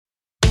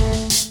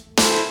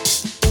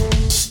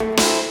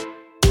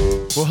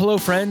Well, hello,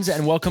 friends,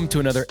 and welcome to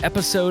another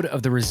episode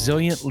of the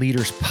Resilient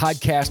Leaders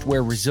Podcast,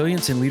 where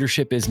resilience in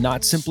leadership is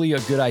not simply a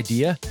good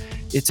idea,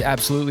 it's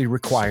absolutely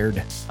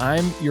required.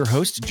 I'm your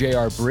host,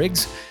 J.R.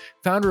 Briggs,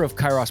 founder of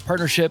Kairos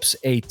Partnerships,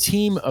 a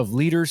team of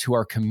leaders who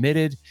are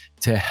committed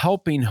to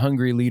helping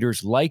hungry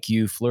leaders like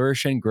you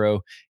flourish and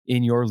grow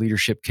in your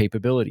leadership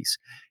capabilities.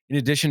 In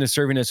addition to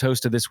serving as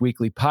host of this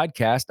weekly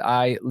podcast,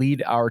 I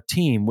lead our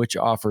team, which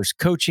offers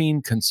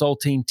coaching,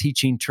 consulting,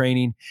 teaching,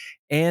 training,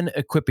 and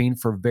equipping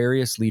for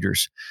various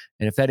leaders.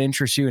 And if that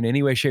interests you in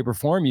any way, shape, or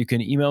form, you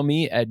can email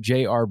me at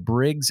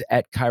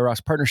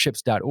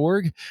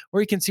jrbriggs@kairospartnerships.org,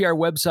 or you can see our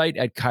website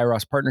at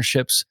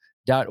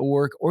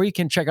kairospartnerships.org, or you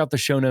can check out the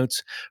show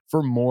notes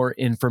for more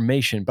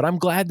information. But I'm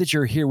glad that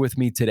you're here with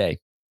me today. I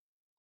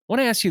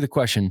want to ask you the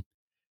question,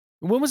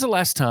 when was the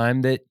last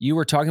time that you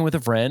were talking with a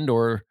friend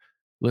or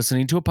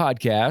listening to a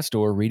podcast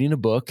or reading a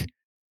book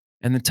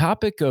and the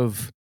topic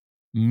of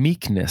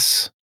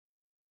meekness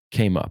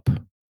came up?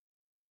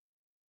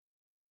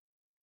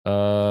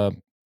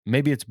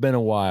 Maybe it's been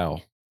a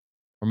while,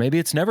 or maybe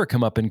it's never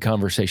come up in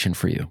conversation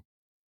for you.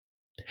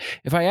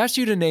 If I asked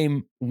you to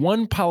name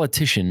one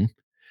politician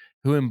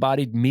who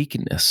embodied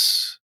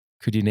meekness,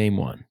 could you name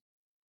one?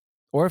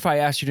 Or if I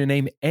asked you to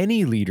name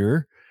any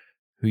leader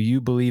who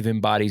you believe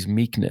embodies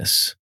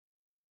meekness,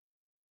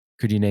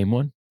 could you name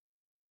one?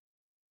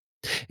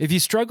 If you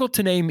struggle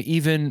to name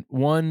even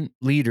one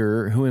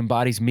leader who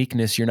embodies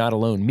meekness, you're not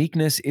alone.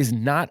 Meekness is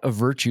not a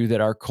virtue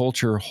that our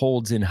culture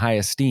holds in high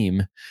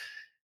esteem.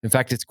 In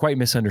fact, it's quite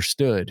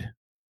misunderstood.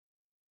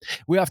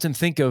 We often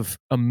think of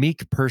a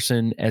meek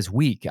person as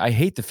weak. I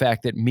hate the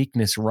fact that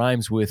meekness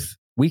rhymes with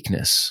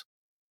weakness.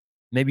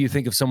 Maybe you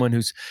think of someone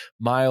who's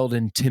mild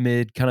and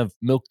timid, kind of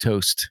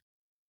milquetoast.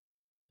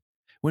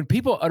 When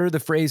people utter the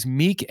phrase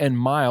meek and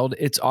mild,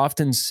 it's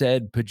often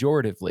said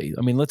pejoratively.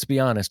 I mean, let's be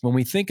honest. When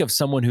we think of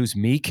someone who's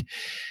meek,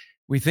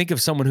 we think of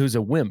someone who's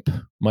a wimp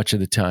much of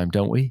the time,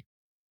 don't we?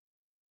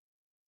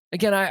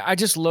 Again, I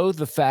just loathe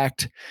the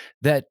fact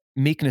that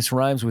meekness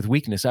rhymes with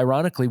weakness.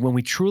 Ironically, when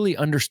we truly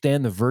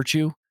understand the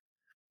virtue,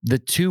 the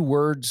two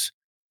words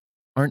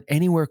aren't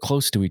anywhere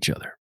close to each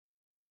other.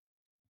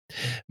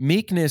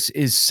 Meekness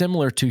is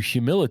similar to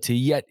humility,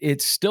 yet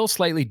it's still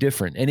slightly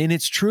different. And in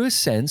its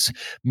truest sense,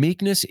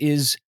 meekness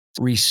is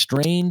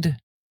restrained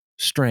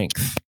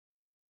strength.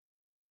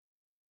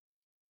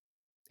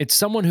 It's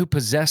someone who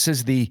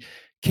possesses the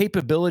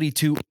capability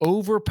to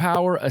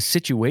overpower a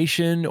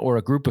situation or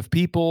a group of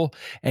people,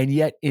 and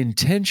yet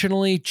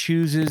intentionally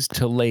chooses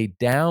to lay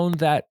down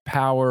that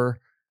power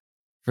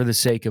for the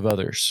sake of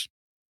others.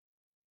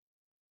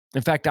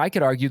 In fact, I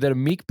could argue that a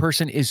meek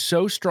person is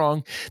so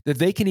strong that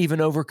they can even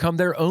overcome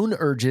their own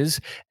urges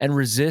and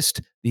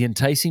resist the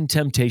enticing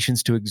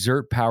temptations to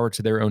exert power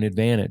to their own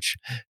advantage,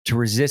 to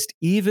resist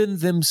even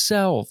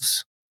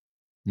themselves.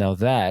 Now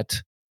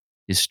that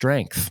is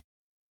strength.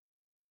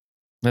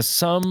 Now,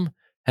 some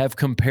have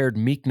compared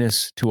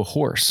meekness to a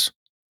horse,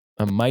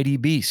 a mighty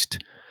beast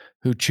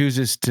who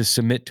chooses to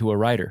submit to a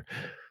rider.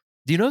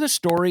 Do you know the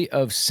story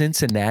of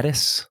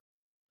Cincinnatus?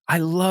 I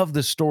love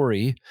the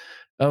story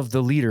of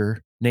the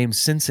leader named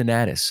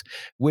Cincinnatus,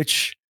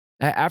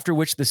 after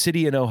which the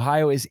city in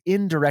Ohio is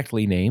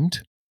indirectly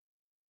named.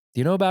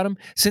 Do you know about him?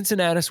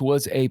 Cincinnatus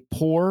was a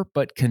poor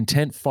but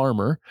content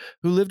farmer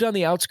who lived on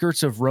the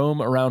outskirts of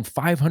Rome around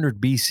 500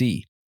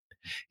 BC.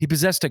 He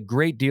possessed a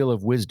great deal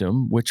of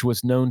wisdom, which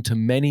was known to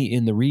many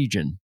in the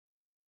region.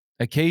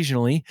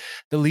 Occasionally,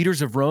 the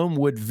leaders of Rome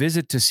would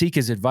visit to seek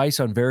his advice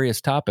on various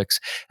topics,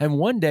 and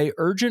one day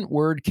urgent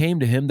word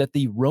came to him that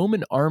the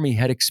Roman army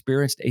had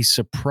experienced a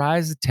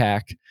surprise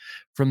attack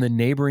from the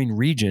neighboring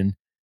region,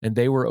 and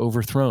they were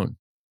overthrown.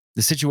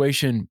 The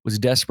situation was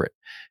desperate,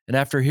 and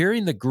after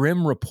hearing the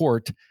grim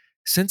report,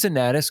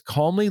 Cincinnatus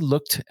calmly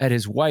looked at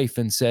his wife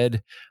and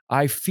said,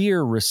 "I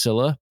fear,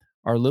 Rusilla,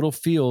 our little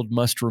field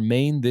must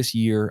remain this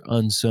year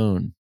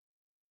unsown."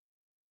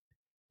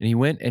 And he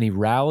went and he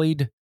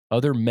rallied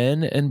other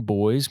men and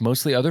boys,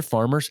 mostly other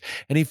farmers,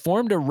 and he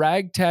formed a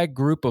ragtag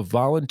group of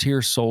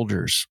volunteer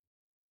soldiers.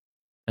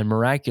 And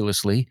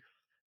miraculously,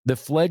 the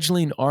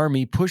fledgling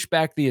army pushed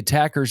back the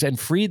attackers and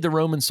freed the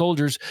Roman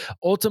soldiers,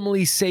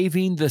 ultimately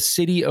saving the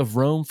city of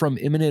Rome from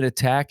imminent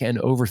attack and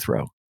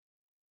overthrow.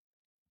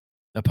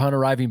 Upon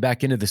arriving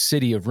back into the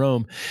city of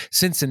Rome,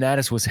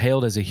 Cincinnatus was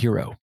hailed as a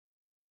hero.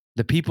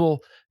 The people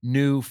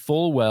knew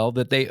full well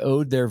that they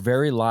owed their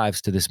very lives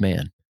to this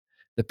man.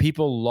 The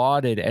people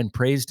lauded and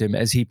praised him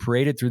as he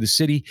paraded through the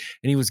city,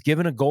 and he was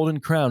given a golden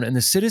crown, and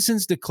the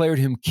citizens declared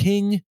him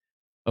king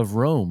of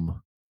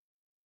Rome.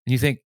 And you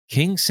think,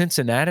 King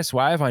Cincinnatus?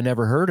 Why have I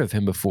never heard of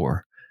him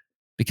before?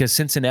 Because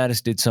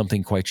Cincinnatus did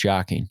something quite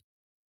shocking.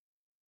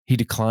 He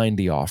declined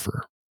the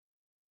offer.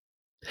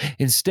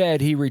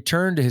 Instead, he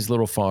returned to his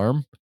little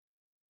farm.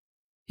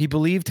 He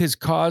believed his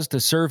cause to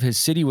serve his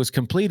city was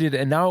completed,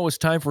 and now it was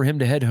time for him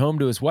to head home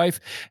to his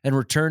wife and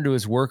return to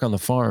his work on the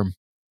farm.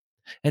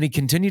 And he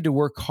continued to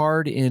work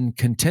hard in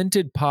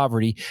contented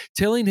poverty,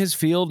 tilling his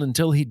field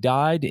until he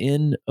died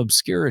in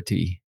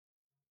obscurity.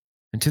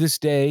 And to this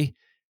day,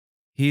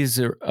 He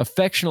is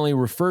affectionately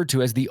referred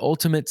to as the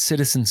ultimate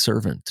citizen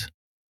servant.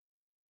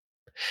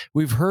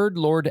 We've heard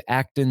Lord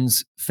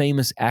Acton's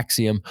famous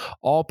axiom,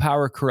 all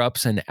power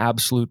corrupts and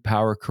absolute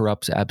power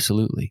corrupts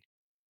absolutely.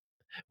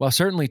 While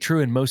certainly true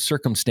in most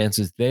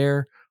circumstances,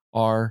 there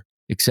are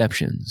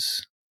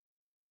exceptions.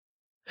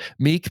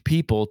 Meek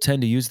people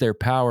tend to use their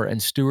power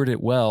and steward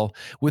it well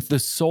with the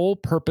sole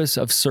purpose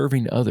of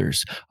serving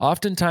others,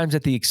 oftentimes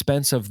at the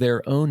expense of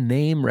their own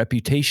name,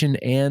 reputation,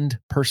 and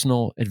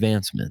personal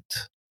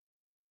advancement.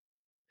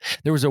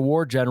 There was a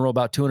war general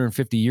about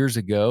 250 years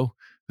ago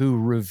who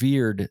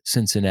revered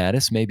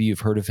Cincinnatus. Maybe you've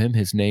heard of him.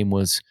 His name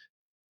was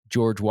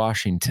George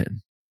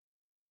Washington.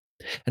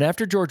 And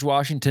after George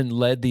Washington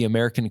led the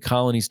American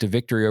colonies to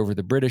victory over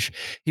the British,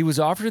 he was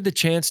offered the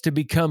chance to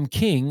become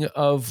king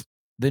of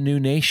the new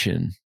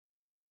nation.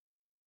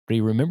 But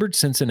he remembered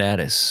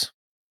Cincinnatus.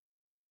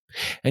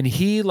 And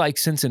he, like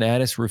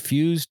Cincinnatus,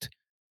 refused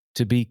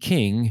to be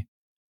king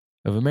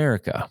of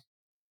America.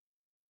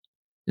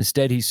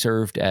 Instead, he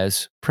served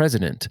as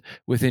president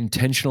with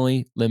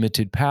intentionally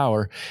limited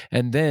power,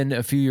 and then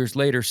a few years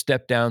later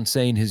stepped down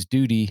saying his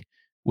duty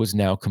was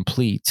now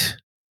complete.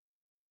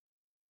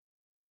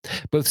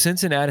 Both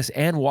Cincinnatus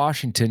and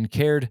Washington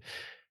cared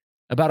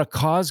about a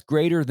cause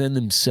greater than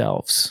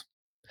themselves.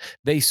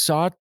 They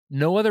sought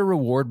no other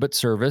reward but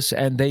service,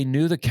 and they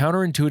knew the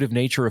counterintuitive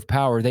nature of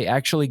power. They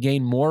actually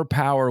gained more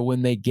power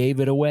when they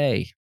gave it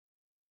away.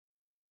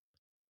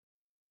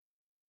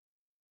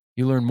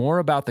 You learn more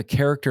about the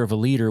character of a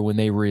leader when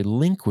they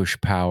relinquish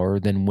power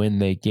than when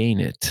they gain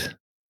it.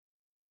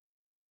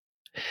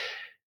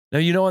 Now,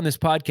 you know on this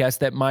podcast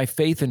that my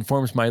faith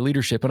informs my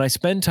leadership, and I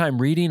spend time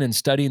reading and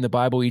studying the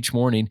Bible each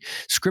morning.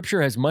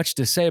 Scripture has much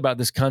to say about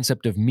this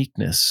concept of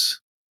meekness.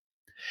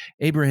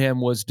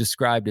 Abraham was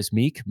described as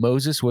meek.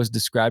 Moses was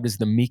described as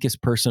the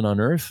meekest person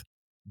on earth.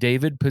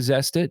 David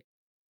possessed it.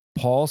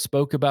 Paul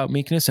spoke about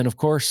meekness. And of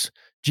course,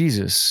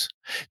 Jesus.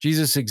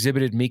 Jesus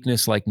exhibited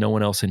meekness like no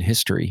one else in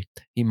history.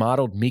 He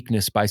modeled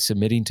meekness by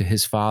submitting to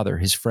his Father,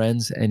 his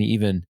friends, and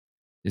even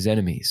his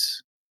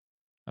enemies.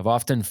 I've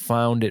often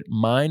found it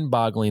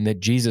mind-boggling that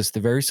Jesus, the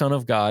very Son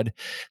of God,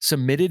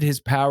 submitted his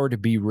power to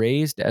be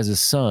raised as a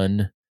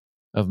son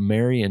of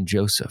Mary and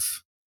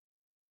Joseph.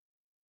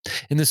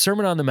 In the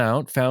Sermon on the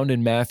Mount, found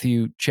in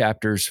Matthew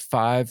chapters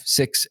 5,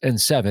 6, and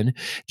 7,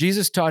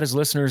 Jesus taught his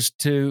listeners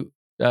two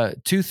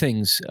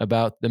things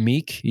about the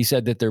meek. He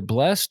said that they're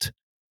blessed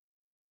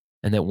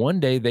and that one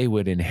day they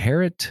would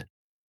inherit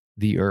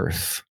the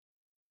earth.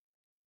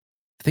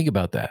 Think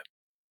about that.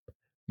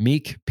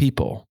 Meek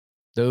people,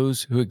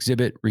 those who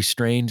exhibit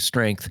restrained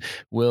strength,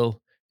 will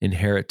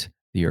inherit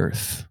the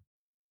earth.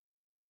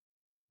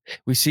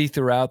 We see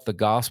throughout the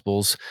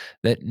Gospels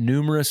that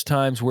numerous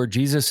times where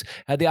Jesus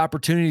had the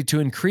opportunity to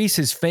increase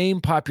his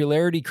fame,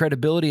 popularity,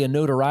 credibility, and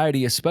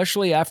notoriety,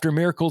 especially after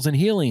miracles and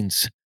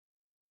healings.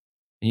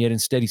 And yet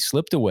instead he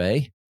slipped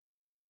away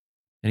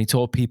and he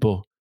told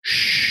people,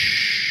 shh,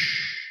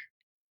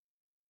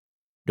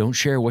 don't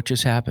share what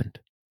just happened.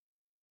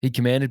 He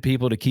commanded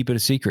people to keep it a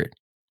secret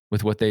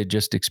with what they had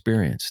just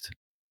experienced.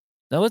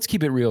 Now let's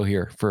keep it real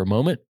here for a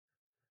moment.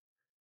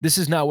 This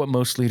is not what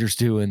most leaders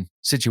do in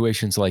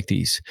situations like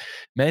these.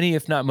 Many,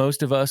 if not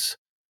most of us,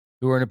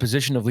 who are in a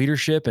position of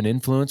leadership and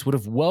influence would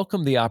have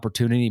welcomed the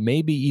opportunity,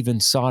 maybe even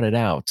sought it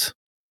out.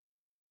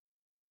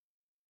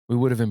 We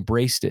would have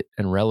embraced it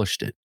and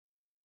relished it.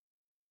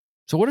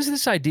 So what does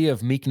this idea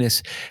of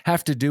meekness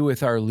have to do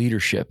with our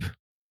leadership?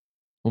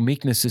 Well,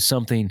 meekness is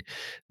something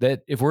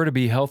that if we're to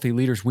be healthy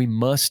leaders, we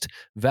must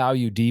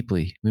value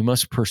deeply. We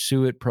must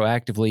pursue it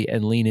proactively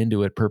and lean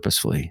into it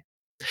purposefully.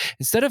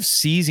 Instead of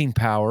seizing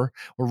power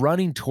or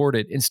running toward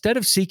it, instead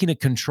of seeking to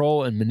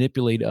control and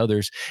manipulate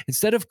others,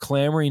 instead of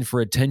clamoring for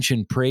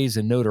attention, praise,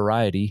 and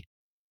notoriety,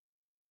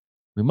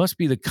 we must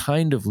be the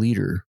kind of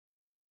leader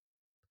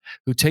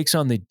who takes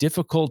on the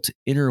difficult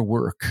inner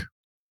work,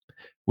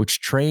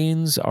 which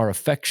trains our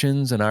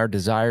affections and our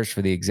desires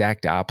for the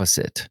exact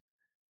opposite,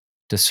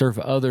 to serve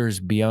others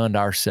beyond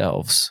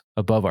ourselves,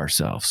 above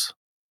ourselves.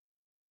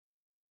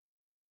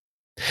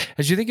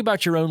 As you think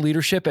about your own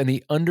leadership and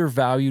the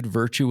undervalued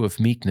virtue of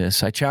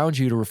meekness, I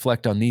challenge you to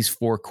reflect on these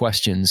 4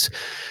 questions.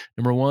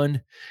 Number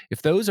 1,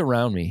 if those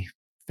around me,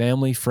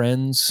 family,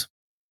 friends,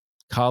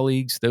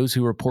 colleagues, those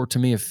who report to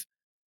me, if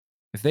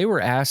they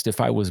were asked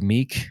if I was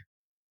meek,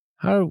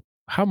 how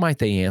might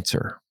they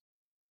answer?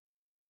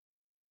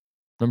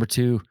 Number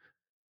 2,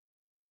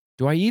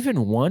 do I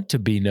even want to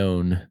be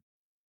known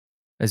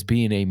as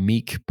being a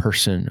meek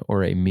person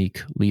or a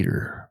meek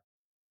leader?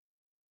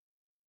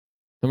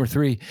 Number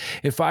 3,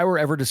 if I were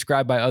ever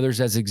described by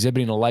others as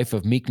exhibiting a life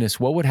of meekness,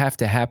 what would have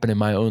to happen in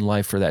my own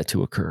life for that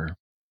to occur?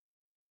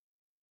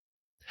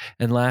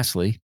 And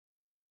lastly,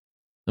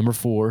 number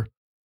 4,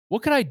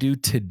 what could I do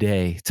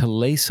today to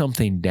lay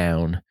something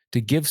down,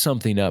 to give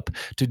something up,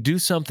 to do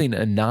something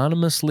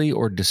anonymously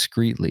or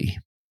discreetly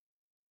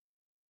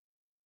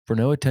for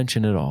no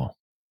attention at all?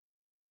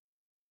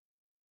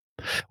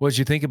 Well, as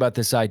you think about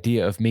this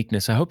idea of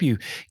meekness, I hope you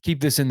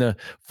keep this in the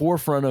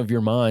forefront of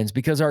your minds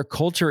because our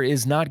culture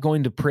is not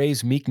going to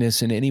praise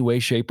meekness in any way,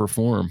 shape, or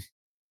form.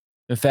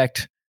 In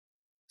fact,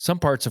 some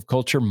parts of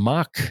culture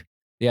mock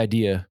the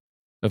idea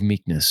of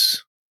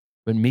meekness,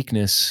 but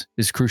meekness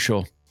is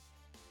crucial.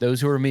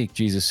 Those who are meek,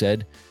 Jesus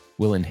said,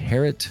 will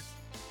inherit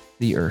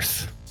the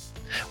earth.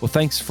 Well,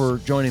 thanks for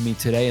joining me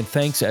today. And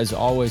thanks, as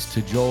always,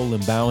 to Joel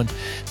Limbowen,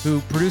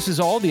 who produces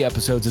all the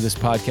episodes of this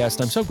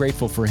podcast. I'm so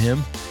grateful for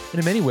him. And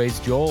in many ways,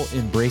 Joel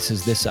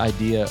embraces this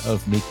idea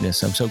of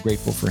meekness. I'm so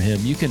grateful for him.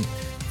 You can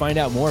find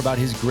out more about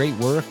his great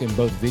work in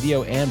both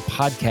video and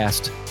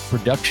podcast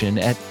production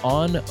at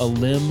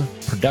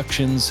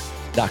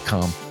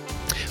onalimproductions.com.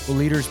 Will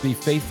leaders be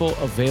faithful,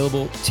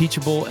 available,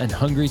 teachable, and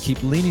hungry?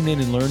 Keep leaning in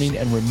and learning,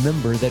 and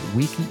remember that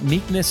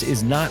meekness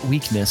is not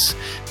weakness.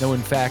 No,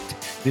 in fact,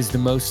 it is the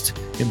most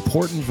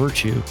important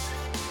virtue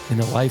in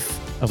the life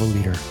of a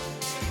leader.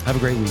 Have a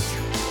great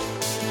week.